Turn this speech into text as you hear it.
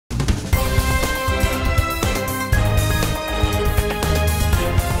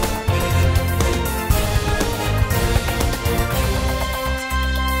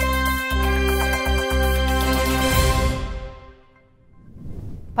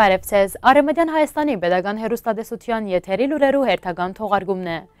Բարևձեզ, Արևմտյան Հայաստանի Պետական հեռուստատեսության եթերի լուրերու հերթական թողարկումն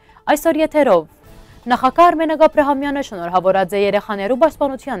է։ Այսօր եթերով Նախագահ Արմեն Աբրահամյանը շնորհավորած է երեխաներու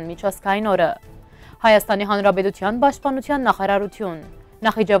պաշտպանության միջազգային օրը։ Հայաստանի Հանրապետության պաշտպանության նախարարություն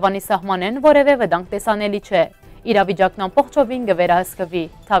Նախիջևանի սահմանեն որևէ վտանգ տեսանելի չէ։ Իրավիճակն ամբողջովին կվերահսկվի,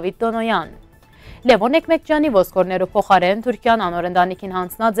 Թավիթ Դոնոյան։ Լևոն Էկմեկջյանի ոսկորներու փոխարեն Թուրքիան անոր ընտանիքին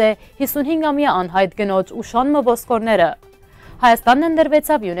հանձնած է 55-ամյա անհայտ գնոջ Ուշանմը ոսկորները։ Հայաստանն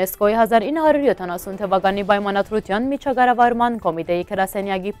ընդրվեցավ ՅՈՒՆԵՍԿՕ-ի 1970 թվականի պայմանագրության միջակառավարման կոմիտեի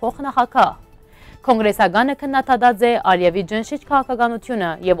գրասենյակի փոխնախագահ։ Կոնգրեսականը քննադատած է Ալիևի ջնշիչ քաղաքականությունը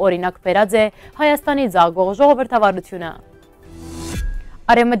եւ օրինակ բերած է Հայաստանի զարգող ժողովրդավարությունը։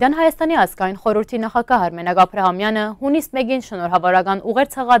 Արևմտյան Հայաստանի ազգային խորհրդի նախագահ Արմեն Աբրահամյանը հունիս 1-ին շնորհավորական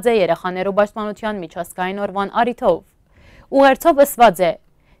ուղերձ հղած է երեխաներու պաշտպանության միջազգային օրվան առիթով։ Ուղերձով ասված է.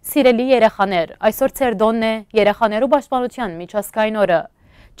 Սիրելի երեխաներ, այսօր ձեր դոնն է երեխաներու պաշտպանության միջազգային օրը։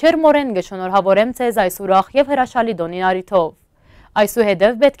 Ջերմորեն կշնորհավորեմ ձեզ այս ուրախ եւ հրաշալի դոնի առիթով։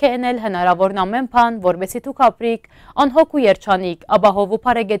 Այսուհետև պետք է էնել հնարավորն ամեն բան, որբեսի դուք ապրիք, անհոգ ու երջանիկ, ապահով ու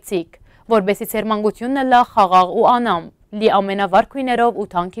փարեգեցիկ, որբեսի ձեր մանկությունն լա խաղաղ ու անամ, լի ամենավարքույներով ու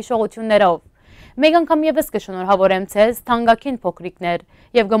թանկ հիշողություններով։ Մեկ անգամ եւս կշնորհավորեմ ձեզ, թանկագին փոքրիկներ,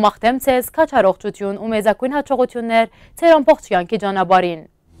 եւ կմաղթեմ ձեզ քաջ առողջություն ու մեծագույն հաջողություններ ձեր ամբողջ կյանքի ճանապարհին։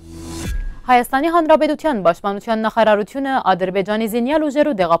 Հայաստանի Հանրապետության պաշտպանության նախարարությունը Ադրբեջանի զինյալ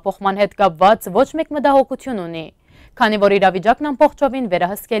ուժերու դեղափոխման հետ կապված ոչ մեկ մտահոգություն ունի, քանի որ իրավիճակն ամբողջովին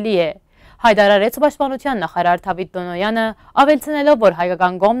վերահսկելի է։ Հայտարարեց պաշտպանության նախարար Թավիթ Դոնոյանը, ավելցնելով, որ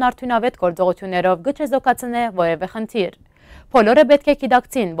հայկական կողմն արդյունավետ գործողություններով կչեզոքացնե որևէ խնդիր։ Բոլորը պետք է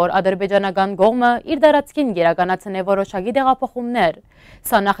գիտակցին, որ ադրբեջանական կողմը իր դարածքին իրականացնե որոշակի դեղափոխումներ։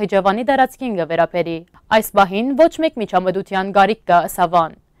 Սա Նախիջևանի դարածքին կվերապերի։ Այս պահին ոչ մեկ միջամտության գարիք կա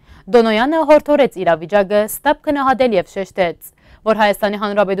ըսավան։ Դոնոյանը հորդորեց իրավիճակը ստապ քննադատել եւ շեշտեց, որ Հայաստանի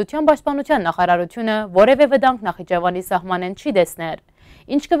Հանրապետության պաշտպանության նախարարությունը որևէ վտանգ Նախիջևանի սահմանեն չի տեսներ։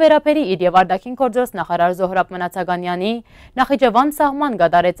 Ինչ կվերապերի իր եւ արտաքին գործոս նախարար Զոհրաբ Մնացականյանի Նախիջևան սահման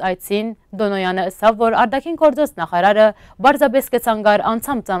կատարեց այցին, Դոնոյանը ասավ, որ արտաքին գործոս նախարարը բարձրապես կցանկար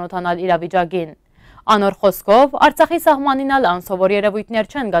անցամ ծանոթանալ իրավիճակին։ Անոր խոսքով Արցախի սահմանին անսովոր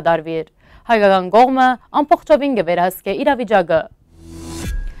երևույթներ չեն կատարվիր։ Հայկական կողմը ամբողջովին կվերահսկե իրավիճակը։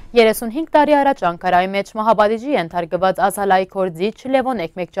 35 տարի առաջ Անկարայի մեջ մահապատիժի ենթարկված ազալայի գործիչ Լևոն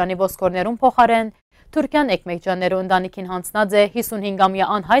Էկմեկջյանի ոսկորներուն փոխարեն Թուրքիան Էկմեկջյաններու ընտանիքին հանձնած է 55-ամյա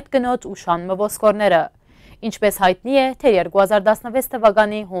անհայտ գնոջ Ուշանմը ոսկորները։ Ինչպես հայտնի է, թե 2016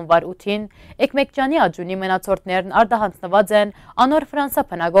 թվականի հունվար 8-ին Էկմեկջյանի աջունի մնացորդներն արտահանձնված են անոր Ֆրանսա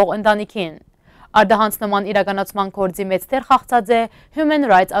բնակող ընտանիքին։ Արտահանձնման իրականացման գործի մեծ դեր խաղացած է Human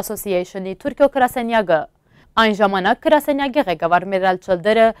Rights Association-ի Թուրքիո գրասենյակը։ Այն ժամանակ գրասենյակի ղեկավար Մերալ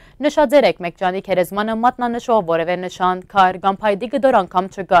Չլդերը նշած էր Էկմեկջյանի քերեզմանը մատնանշող որևէ նշան, քար կամ փայտի գդոր անգամ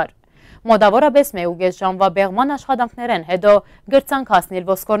չկար։ Մոտավորապես 1.5 ժամվա բեղման աշխատանքներեն հետո գրցանք հասնիլ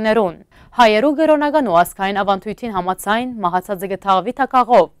ոսկորներուն։ Հայերու գրոնական ու ազգային ավանդույթին համաձայն մահացածը գտաղվի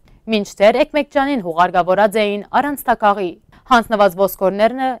թակաղով, մինչդեռ Էկմեկջյանին հուղարկավորած էին առանց թակաղի։ Հանձնված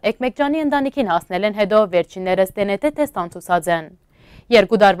ոսկորներն Էկմեկջյանի ընտանիքին հասնել են հետո վերջիններս DNA տեստ անցուցած են։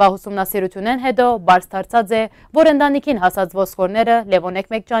 2 տարվա ուսումնասիրությունեն հետո բարձ դարձած է, որ ընտանիքին հասած ոսկորները Լևոն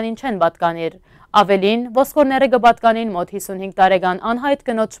Էկմեկջյանին չեն պատկանիր։ Ավելին, ոսկորները կպատկանին մոտ 55 տարեկան անհայտ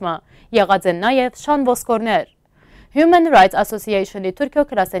կնոջը, եղած են նաև շան ոսկորներ։ Human Rights Association-ի Թուրքիո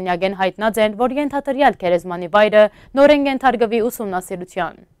գրասենյակեն հայտնած են, որ ենթադրյալ քերեզմանի վայրը նորեն կենթարկվի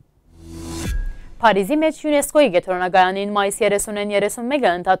ուսումնասիրության։ Փարիզի մեջ ՅՈՒՆԵՍԿՕ-ի գետրոնագայանին մայիս 30-ին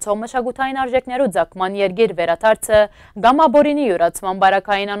 31-ը ընթացող մշակութային արժեքներու ձգման երգիր վերադարձը կամ աբորինի յուրացման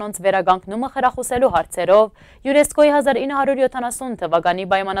բարակային անոնց վերականգնումը խրախուսելու հարցերով ՅՈՒՆԵՍԿՕ-ի 1970 թվականի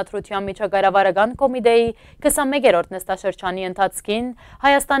պայմանագրության միջակառավարական կոմիտեի 21-րդ նստաշրջանի ընթացքին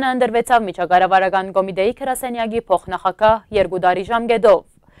Հայաստանը ընդրվեցավ միջակառավարական կոմիտեի գրասենյակի փոխնախագահ 2 տարի ժամկետով։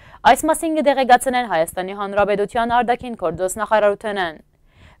 Այս մասին կդեղեկացնեն Հայաստանի Հանրապետության արտաքին գործոս նախարարութենեն։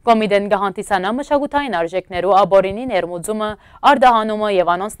 Կոմիտեն կհանդիսանա մշակութային արժեքներու աբորինի ներմուծումը, արտահանումը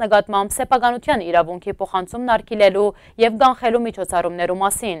եւ անոնց նկատմամբ սեփականության իրավունքի փոխանցումն արգելելու եւ կանխելու միջոցառումներու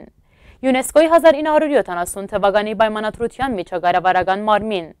մասին։ ՅՈՒՆԵՍԿՕ-ի 1970 թվականի պայմանագրության միջակառավարական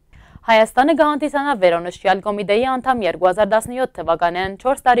մարմին։ Հայաստանը կհանդիսանա վերոնշյալ կոմիտեի անդամ 2017 թվականին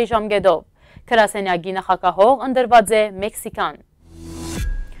 4 տարի ժամկետով։ Գրասենյակի նախագահող ընդրված է Մեքսիկան։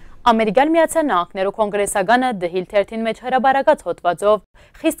 Ամերիկյան Միացյալ Նահանգներու կոնգրեսականը դհիլ թերթին մեջ հրաբարակած հոդվածով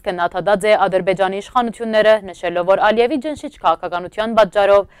խիստ քննադատած է Ադրբեջանի իշխանությունները, նշելով, որ Ալիևի ջնշիչ քաղաքականության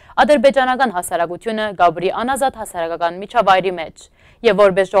պատճառով ադրբեջանական հասարակությունը գաբրի անազատ հասարակական միջավայրի մեջ եւ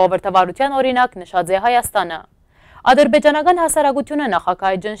որպես ժողովրդավարության օրինակ նշած է Հայաստանը։ Ադրբեջանական հասարակությունը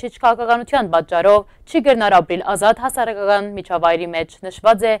նախագահի ջնշիչ քաղաքականության պատճառով չի գտնար ապրիլ ազատ հասարակական միջավայրի մեջ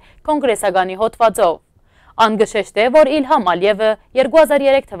նշված է կոնգրեսականի հոդվածով։ Անգշեշտ է, որ Իլհամ Ալիևը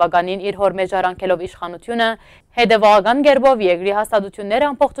 2003 թվականին իր հոր մեջ առանքելով իշխանությունը հետևողական գերբով երկրի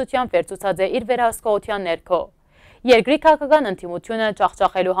հաստատությունները ամբողջությամբ վերցուցած է իր վերահսկողության ներքո։ Երկրի քաղաքական ընդդիմությունը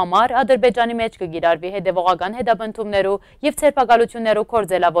ճախճախելու համար Ադրբեջանի մեջ կգիրառվի հետևողական հետապնդումներու և ցերպակալություններու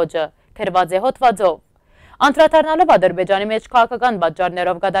կորձելավոճը, գրված է հոդվածով։ Անդրադառնալով Ադրբեջանի մեջ քաղաքական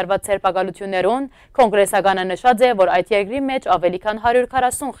պատճառներով կատարված ցերպակալություններուն, կոնգրեսականը նշած է, որ այդ երկրի մեջ ավելի քան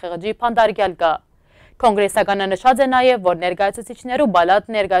 140 խեղճի փանդարգյալ կա։ Կոնգրեսականը նշած է նաև, որ ներկայացուցիչներու բալատ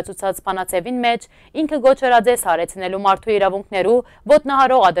ներկայացուցած փանացևին մեջ ինքը գոչրած է սարեցնելու մարդու իրավունքներու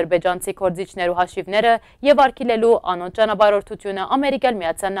ոտնահարող ադրբեջանցի կորձիչներու հաշիվները և արգելելու անոնց ճանապարհորդությունը Ամերիկյան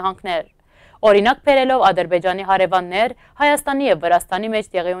Միացյալ Նահանգներ։ Օրինակ բերելով Ադրբեջանի հարևաններ, Հայաստանի և Վրաստանի մեջ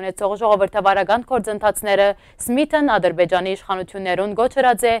տեղի ունեցող ժողովրդավարական գործընթացները, Սմիթն Ադրբեջանի իշխանություններուն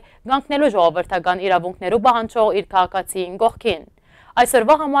գոչրած է կանգնելու ժողովրդական իրավունքներու պահանջող իր քաղաքացիին կողքին։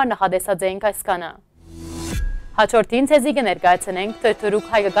 Այսօրվա համար նախատեսած էինք այսքանը։ Հաջորդին ցեզի կներկայացնենք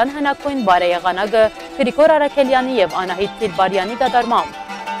թրթուրուկ հայկական հնագույն բարեեղանակը Գրիգոր Արաքելյանի և Անահիտ Թիլբարյանի դատարմամբ։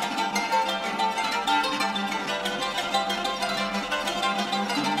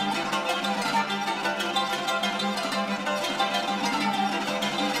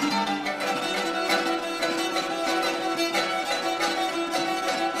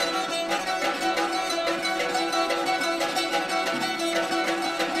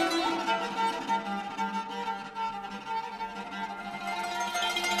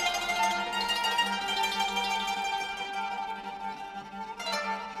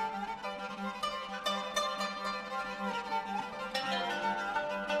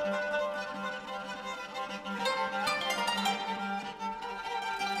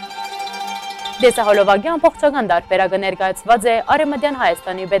 Դեսահոլովագի ամբողջական դարբերակը ներկայացված է Արևմտյան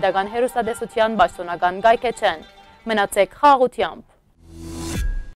Հայաստանի Պետական հեռուստատեսության պաշտոնական կայքէջեն։ Մնացեք խաղաղությամբ։